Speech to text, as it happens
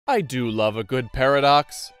I do love a good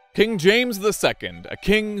paradox. King James II, a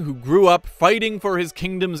king who grew up fighting for his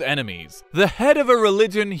kingdom's enemies, the head of a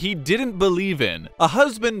religion he didn't believe in, a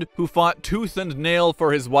husband who fought tooth and nail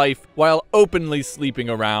for his wife while openly sleeping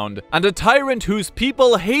around, and a tyrant whose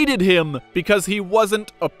people hated him because he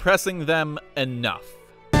wasn't oppressing them enough.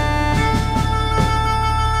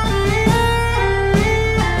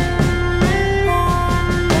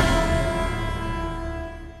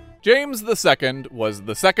 James II was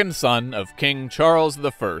the second son of King Charles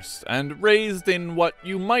I and raised in what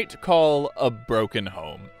you might call a broken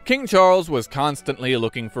home. King Charles was constantly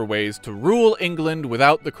looking for ways to rule England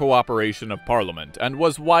without the cooperation of Parliament, and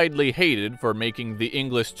was widely hated for making the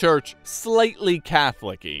English church slightly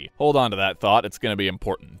Catholic-y. Hold on to that thought, it's going to be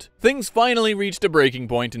important. Things finally reached a breaking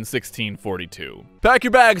point in 1642. Pack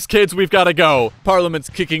your bags, kids, we've got to go.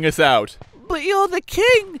 Parliament's kicking us out. But you're the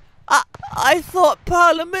king! I thought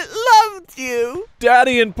Parliament loved you!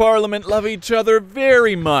 Daddy and Parliament love each other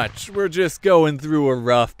very much. We're just going through a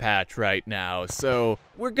rough patch right now, so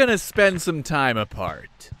we're gonna spend some time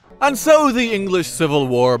apart. And so the English Civil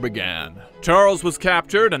War began. Charles was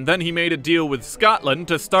captured, and then he made a deal with Scotland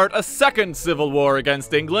to start a second civil war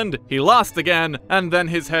against England. He lost again, and then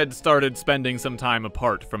his head started spending some time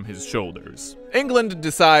apart from his shoulders. England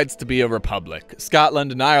decides to be a republic.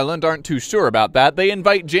 Scotland and Ireland aren't too sure about that. They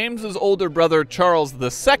invite James's older brother Charles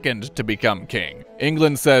II to become king.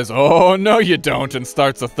 England says, "Oh, no you don't," and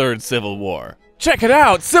starts a third civil war. Check it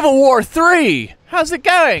out, Civil War III! How's it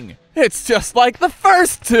going? It's just like the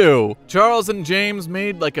first two! Charles and James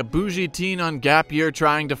made like a bougie teen on gap year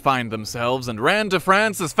trying to find themselves and ran to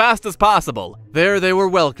France as fast as possible. There they were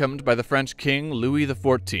welcomed by the French king Louis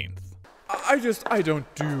XIV. I don't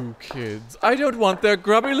do kids. I don't want their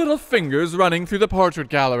grubby little fingers running through the portrait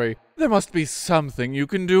gallery. There must be something you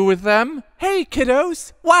can do with them. Hey,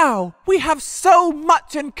 kiddos! Wow, we have so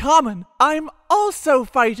much in common! I'm also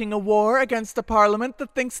fighting a war against a parliament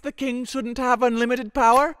that thinks the king shouldn't have unlimited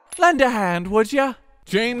power. Lend a hand, would ya?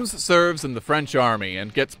 James serves in the French army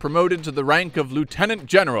and gets promoted to the rank of lieutenant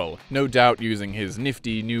general, no doubt using his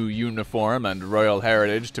nifty new uniform and royal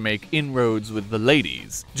heritage to make inroads with the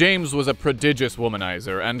ladies. James was a prodigious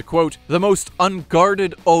womanizer and, quote, the most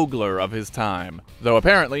unguarded ogler of his time, though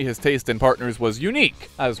apparently his taste in partners was unique.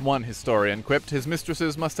 As one historian quipped, his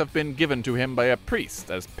mistresses must have been given to him by a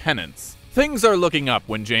priest as penance. Things are looking up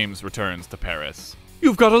when James returns to Paris.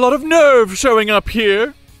 You've got a lot of nerve showing up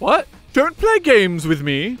here. What? Don't play games with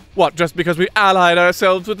me. What, just because we allied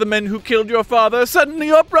ourselves with the men who killed your father, suddenly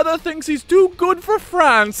your brother thinks he's too good for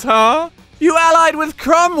France, huh? You allied with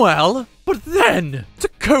Cromwell? But then, to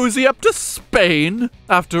cozy up to Spain?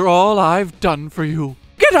 After all I've done for you.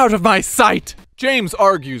 Get out of my sight! James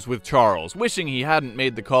argues with Charles, wishing he hadn't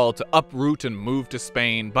made the call to uproot and move to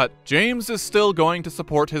Spain, but James is still going to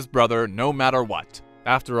support his brother no matter what.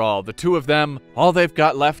 After all, the two of them, all they've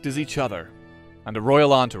got left is each other. And a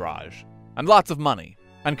royal entourage, and lots of money,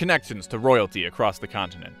 and connections to royalty across the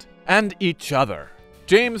continent. And each other.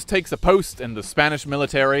 James takes a post in the Spanish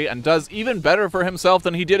military and does even better for himself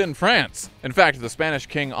than he did in France. In fact, the Spanish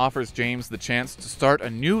king offers James the chance to start a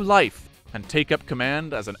new life and take up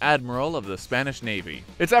command as an admiral of the Spanish Navy.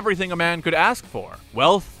 It's everything a man could ask for.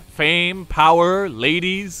 Wealth, fame, power,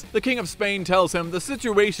 ladies. The King of Spain tells him the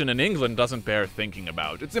situation in England doesn't bear thinking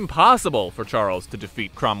about. It's impossible for Charles to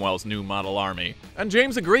defeat Cromwell's new model army. And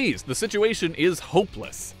James agrees, the situation is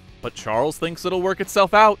hopeless. But Charles thinks it'll work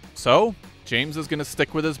itself out, so James is gonna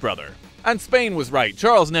stick with his brother. And Spain was right,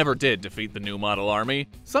 Charles never did defeat the new model army.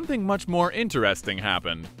 Something much more interesting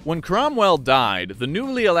happened. When Cromwell died, the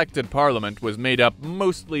newly elected parliament was made up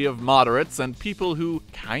mostly of moderates and people who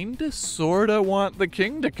kinda sorta want the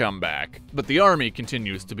king to come back. But the army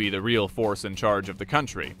continues to be the real force in charge of the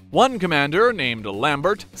country. One commander, named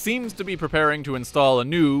Lambert, seems to be preparing to install a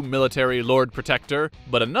new military Lord Protector,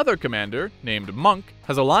 but another commander, named Monk,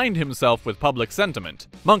 has aligned himself with public sentiment.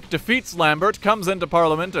 Monk defeats Lambert, comes into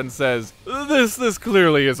parliament, and says, This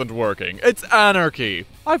clearly isn't working. It's anarchy.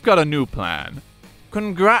 I've got a new plan.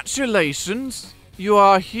 Congratulations. You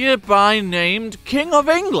are hereby named King of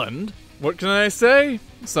England. What can I say?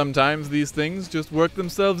 Sometimes these things just work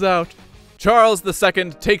themselves out. Charles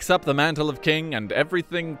II takes up the mantle of king and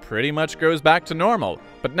everything pretty much goes back to normal.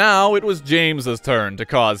 But now it was James's turn to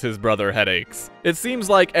cause his brother headaches. It seems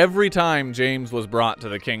like every time James was brought to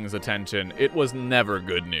the king's attention, it was never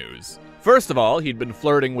good news. First of all, he'd been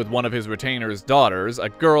flirting with one of his retainer's daughters, a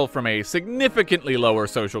girl from a significantly lower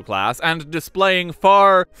social class, and displaying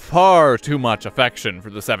far, far too much affection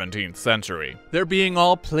for the 17th century. They're being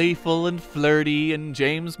all playful and flirty, and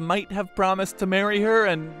James might have promised to marry her,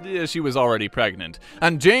 and she was already pregnant.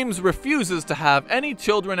 And James refuses to have any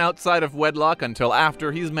children outside of wedlock until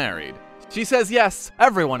after he's married. She says yes.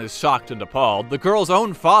 Everyone is shocked and appalled. The girl's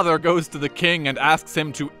own father goes to the king and asks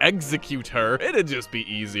him to execute her. It'd just be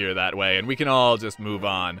easier that way, and we can all just move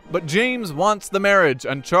on. But James wants the marriage,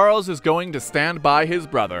 and Charles is going to stand by his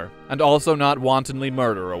brother, and also not wantonly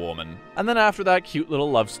murder a woman. And then after that cute little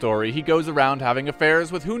love story, he goes around having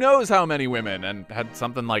affairs with who knows how many women, and had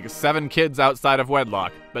something like 7 kids outside of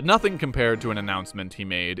wedlock, but nothing compared to an announcement he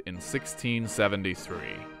made in 1673.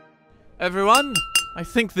 Everyone, I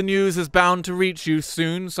think the news is bound to reach you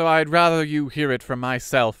soon, so I'd rather you hear it from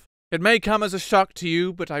myself. It may come as a shock to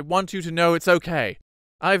you, but I want you to know it's okay.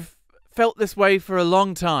 I've felt this way for a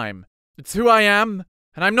long time. It's who I am,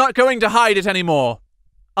 and I'm not going to hide it anymore.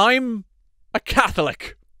 I'm a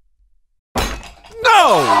Catholic.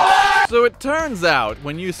 No! So it turns out,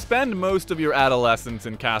 when you spend most of your adolescence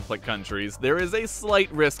in Catholic countries, there is a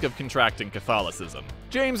slight risk of contracting Catholicism.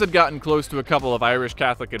 James had gotten close to a couple of Irish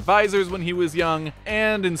Catholic advisors when he was young,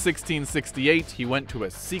 and in 1668 he went to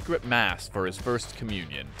a secret mass for his first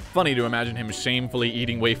communion. Funny to imagine him shamefully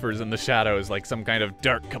eating wafers in the shadows like some kind of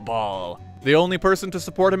dark cabal. The only person to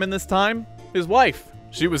support him in this time? His wife.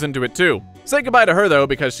 She was into it too. Say goodbye to her though,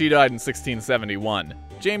 because she died in 1671.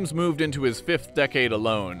 James moved into his 5th decade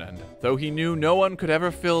alone, and though he knew no one could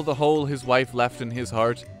ever fill the hole his wife left in his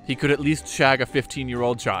heart, he could at least shag a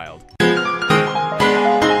 15-year-old child.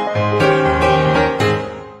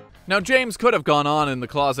 Now, James could have gone on in the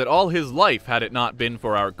closet all his life had it not been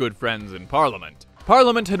for our good friends in Parliament.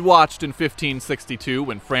 Parliament had watched in 1562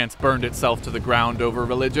 when France burned itself to the ground over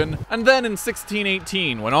religion, and then in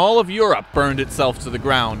 1618 when all of Europe burned itself to the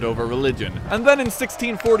ground over religion, and then in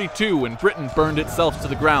 1642 when Britain burned itself to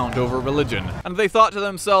the ground over religion. And they thought to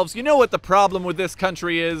themselves, you know what the problem with this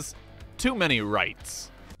country is? Too many rights.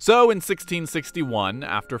 So in 1661,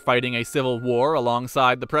 after fighting a civil war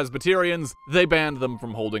alongside the Presbyterians, they banned them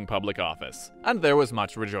from holding public office, and there was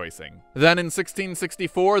much rejoicing. Then in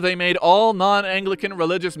 1664, they made all non-Anglican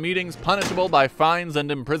religious meetings punishable by fines and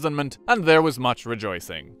imprisonment, and there was much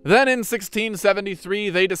rejoicing. Then in 1673,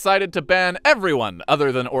 they decided to ban everyone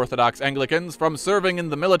other than Orthodox Anglicans from serving in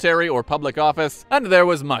the military or public office, and there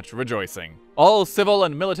was much rejoicing. All civil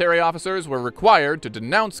and military officers were required to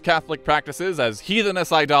denounce Catholic practices as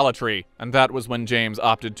heathenous idolatry, and that was when James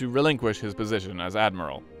opted to relinquish his position as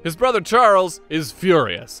admiral. His brother Charles is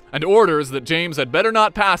furious, and orders that James had better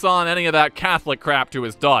not pass on any of that Catholic crap to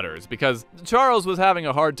his daughters, because Charles was having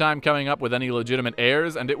a hard time coming up with any legitimate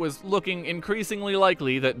heirs, and it was looking increasingly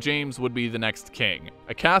likely that James would be the next king.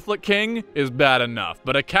 A Catholic king is bad enough,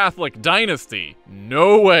 but a Catholic dynasty?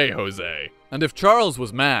 No way, Jose. And if Charles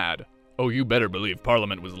was mad, oh, you better believe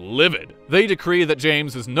Parliament was livid. They decree that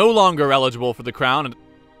James is no longer eligible for the crown and...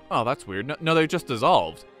 Oh, that's weird. No, they just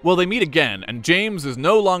dissolved. Well, they meet again, and James is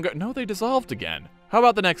no longer... No, they dissolved again. How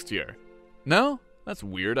about the next year? No? That's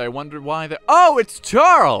weird. I wondered why they... Oh, it's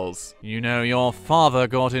Charles! You know, your father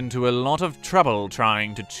got into a lot of trouble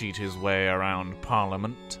trying to cheat his way around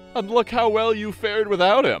Parliament. And look how well you fared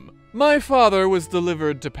without him. My father was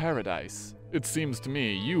delivered to paradise. It seems to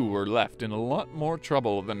me you were left in a lot more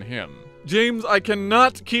trouble than him. James, I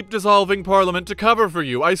cannot keep dissolving Parliament to cover for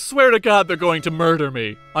you. I swear to God they're going to murder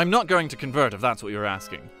me. I'm not going to convert if that's what you're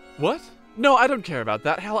asking. What? No, I don't care about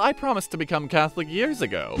that. Hell, I promised to become Catholic years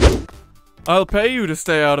ago. I'll pay you to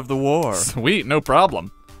stay out of the war. Sweet, no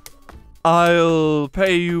problem. I'll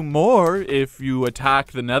pay you more if you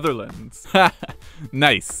attack the Netherlands.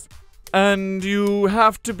 Nice. And you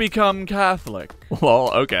have to become Catholic.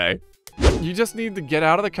 Well, okay. You just need to get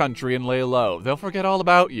out of the country and lay low. They'll forget all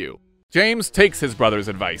about you. James takes his brother's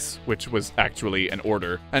advice, which was actually an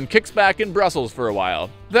order, and kicks back in Brussels for a while.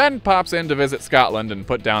 Then pops in to visit Scotland and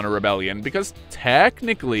put down a rebellion, because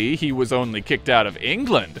technically he was only kicked out of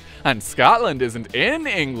England, and Scotland isn't in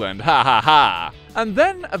England, ha ha ha. And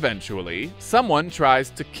then, eventually, someone tries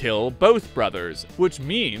to kill both brothers, which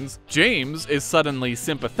means James is suddenly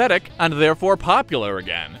sympathetic and therefore popular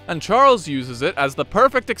again, and Charles uses it as the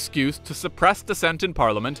perfect excuse to suppress dissent in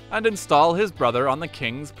Parliament and install his brother on the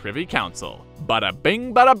King's Privy Council. Bada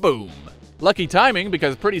bing, bada boom. Lucky timing,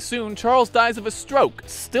 because pretty soon Charles dies of a stroke,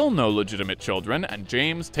 still no legitimate children, and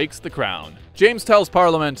James takes the crown. James tells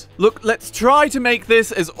Parliament, look, let's try to make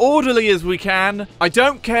this as orderly as we can. I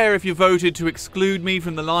don't care if you voted to exclude me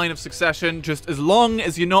from the line of succession, just as long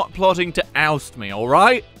as you're not plotting to oust me,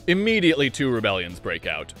 alright? Immediately 2 rebellions break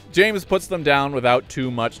out. James puts them down without too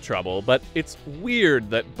much trouble, but it's weird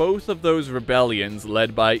that both of those rebellions,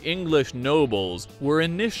 led by English nobles, were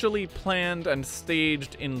initially planned and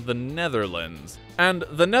staged in the Netherlands. And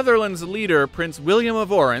the Netherlands leader, Prince William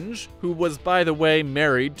of Orange, who was, by the way,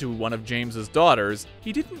 married to one of James's daughters,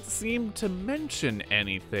 he didn't seem to mention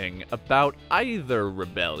anything about either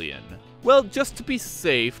rebellion. Well, just to be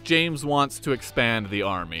safe, James wants to expand the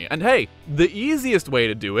army. And hey, the easiest way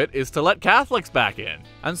to do it is to let Catholics back in.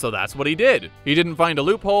 And so that's what he did. He didn't find a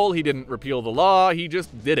loophole, he didn't repeal the law, he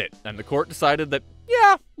just did it. And the court decided that,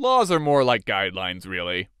 yeah, laws are more like guidelines,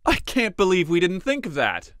 really. I can't believe we didn't think of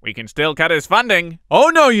that. We can still cut his funding.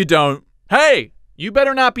 Oh, no, you don't. Hey, you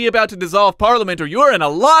better not be about to dissolve Parliament or you're in a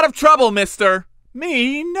lot of trouble, mister.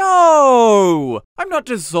 Me? No! I'm not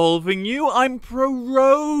dissolving you, I'm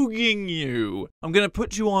proroguing you. I'm gonna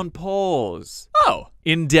put you on pause. Oh.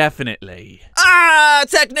 Indefinitely. Ah!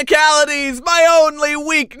 Technicalities! My only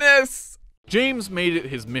weakness! James made it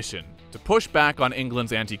his mission to push back on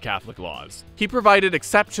England's anti-Catholic laws. He provided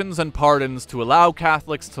exceptions and pardons to allow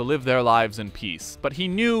Catholics to live their lives in peace, but he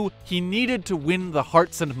knew he needed to win the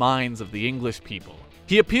hearts and minds of the English people.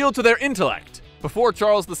 He appealed to their intellect. Before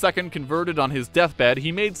Charles II converted on his deathbed,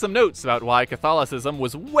 he made some notes about why Catholicism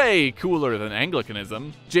was way cooler than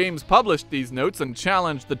Anglicanism. James published these notes and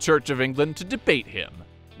challenged the Church of England to debate him.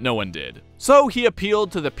 No one did. So he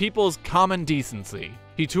appealed to the people's common decency.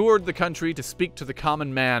 He toured the country to speak to the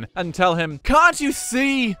common man and tell him, "Can't you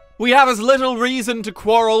see? We have as little reason to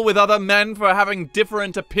quarrel with other men for having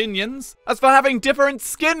different opinions as for having different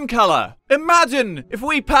skin color. Imagine if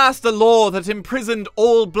we passed a law that imprisoned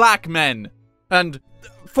all black men and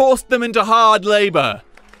forced them into hard labor."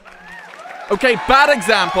 Okay, bad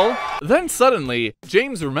example. Then suddenly,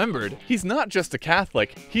 James remembered he's not just a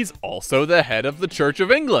Catholic, he's also the head of the Church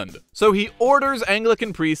of England. So he orders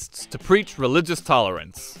Anglican priests to preach religious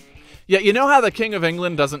tolerance. Yet you know how the King of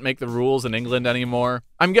England doesn't make the rules in England anymore?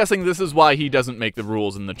 I'm guessing this is why he doesn't make the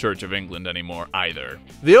rules in the Church of England anymore either.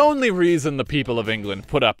 The only reason the people of England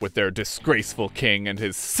put up with their disgraceful king and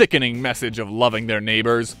his sickening message of loving their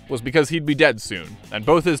neighbors was because he'd be dead soon, and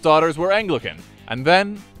both his daughters were Anglican. And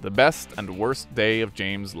then, the best and worst day of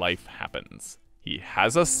James' life happens. He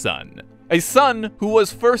has a son. A son who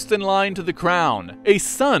was first in line to the crown. A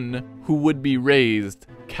son who would be raised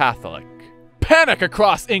Catholic. Panic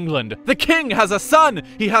across England! The king has a son!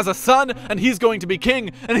 He has a son, and he's going to be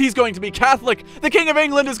king, and he's going to be Catholic! The King of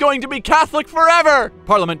England is going to be Catholic forever!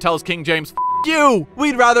 Parliament tells King James, "F you!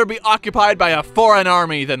 We'd rather be occupied by a foreign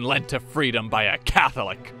army than led to freedom by a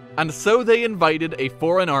Catholic." And so they invited a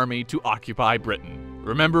foreign army to occupy Britain.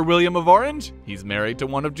 Remember William of Orange? He's married to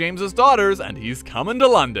one of James's daughters, and he's coming to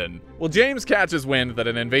London. Well, James catches wind that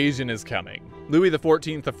an invasion is coming. Louis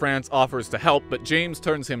XIV of France offers to help, but James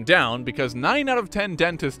turns him down because 9 out of 10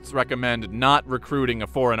 dentists recommend not recruiting a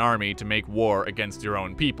foreign army to make war against your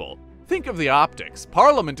own people. Think of the optics.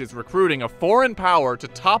 Parliament is recruiting a foreign power to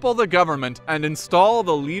topple the government and install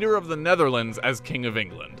the leader of the Netherlands as King of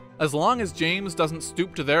England. As long as James doesn't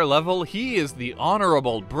stoop to their level, he is the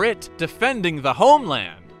honorable Brit defending the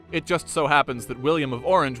homeland. It just so happens that William of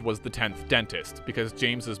Orange was the 10th dentist, because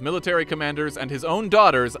James's military commanders and his own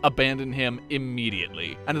daughters abandon him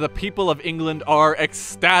immediately. And the people of England are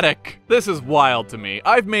ecstatic. This is wild to me.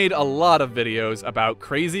 I've made a lot of videos about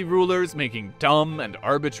crazy rulers making dumb and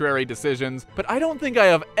arbitrary decisions, but I don't think I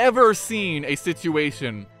have ever seen a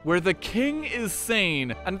situation where the king is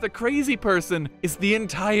sane and the crazy person is the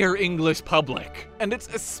entire English public. And it's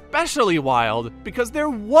especially wild because there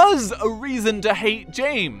was a reason to hate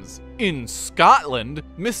James. In Scotland,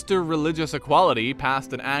 Mr. Religious Equality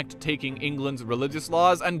passed an act taking England's religious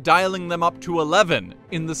laws and dialing them up to 11.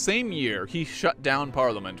 In the same year, he shut down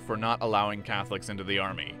Parliament for not allowing Catholics into the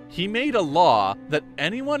army. He made a law that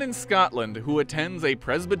anyone in Scotland who attends a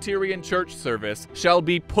Presbyterian church service shall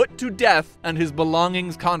be put to death and his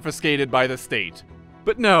belongings confiscated by the state.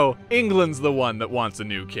 But no, England's the one that wants a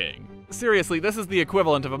new king. Seriously, this is the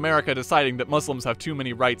equivalent of America deciding that Muslims have too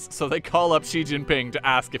many rights, so they call up Xi Jinping to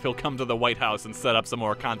ask if he'll come to the White House and set up some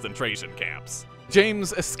more concentration camps.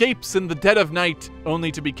 James escapes in the dead of night,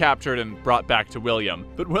 only to be captured and brought back to William.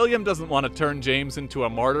 But William doesn't want to turn James into a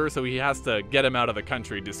martyr, so he has to get him out of the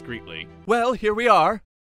country discreetly. Well, here we are.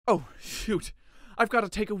 Oh, shoot. I've got to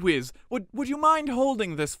take a whiz. Would you mind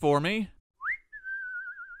holding this for me?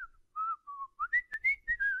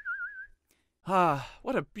 Ah,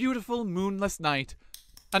 what a beautiful moonless night.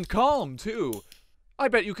 And calm, too. I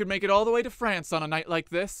bet you could make it all the way to France on a night like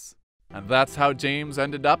this. And that's how James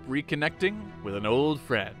ended up reconnecting with an old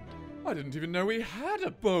friend. I didn't even know we had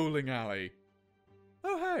a bowling alley.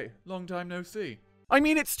 Oh hey, long time no see. I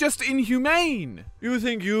mean, it's just inhumane. You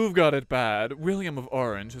think you've got it bad? William of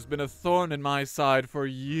Orange has been a thorn in my side for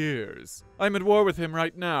years. I'm at war with him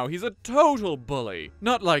right now. He's a total bully.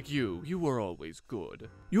 Not like you. You were always good.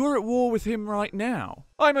 You're at war with him right now.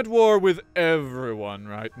 I'm at war with everyone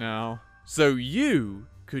right now. So you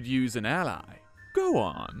could use an ally. Go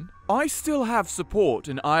on. I still have support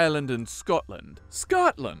in Ireland and Scotland.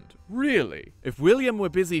 Scotland? Really? If William were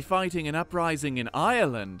busy fighting an uprising in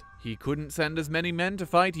Ireland, he couldn't send as many men to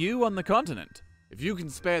fight you on the continent. If you can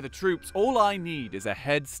spare the troops, all I need is a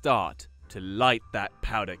head start to light that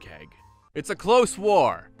powder keg. It's a close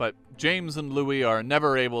war, but James and Louis are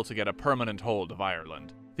never able to get a permanent hold of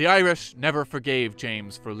Ireland. The Irish never forgave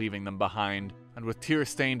James for leaving them behind, and with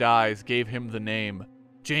tear-stained eyes gave him the name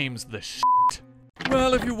James the Shit.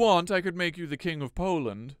 Well, if you want, I could make you the King of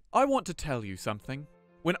Poland. I want to tell you something.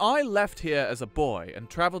 When I left here as a boy and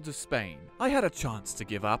traveled to Spain, I had a chance to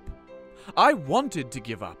give up. I wanted to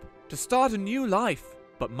give up, to start a new life.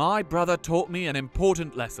 But my brother taught me an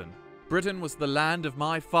important lesson. Britain was the land of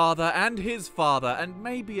my father and his father, and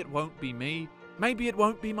maybe it won't be me, maybe it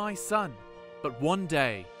won't be my son. But one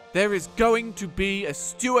day, there is going to be a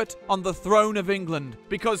Stuart on the throne of England,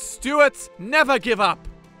 because Stuarts never give up.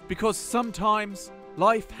 Because sometimes,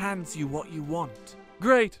 life hands you what you want.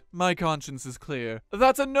 Great, my conscience is clear.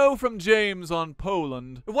 That's a no from James on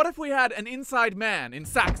Poland. What if we had an inside man in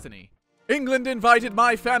Saxony? England invited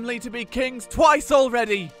my family to be kings twice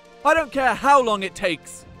already. I don't care how long it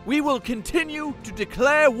takes. We will continue to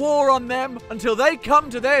declare war on them until they come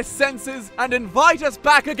to their senses and invite us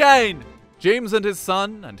back again. James and his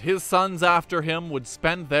son, and his sons after him, would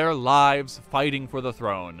spend their lives fighting for the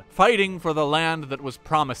throne, fighting for the land that was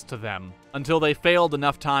promised to them, until they failed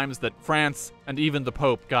enough times that France and even the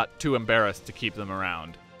Pope got too embarrassed to keep them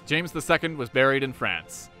around. James II was buried in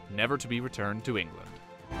France, never to be returned to England.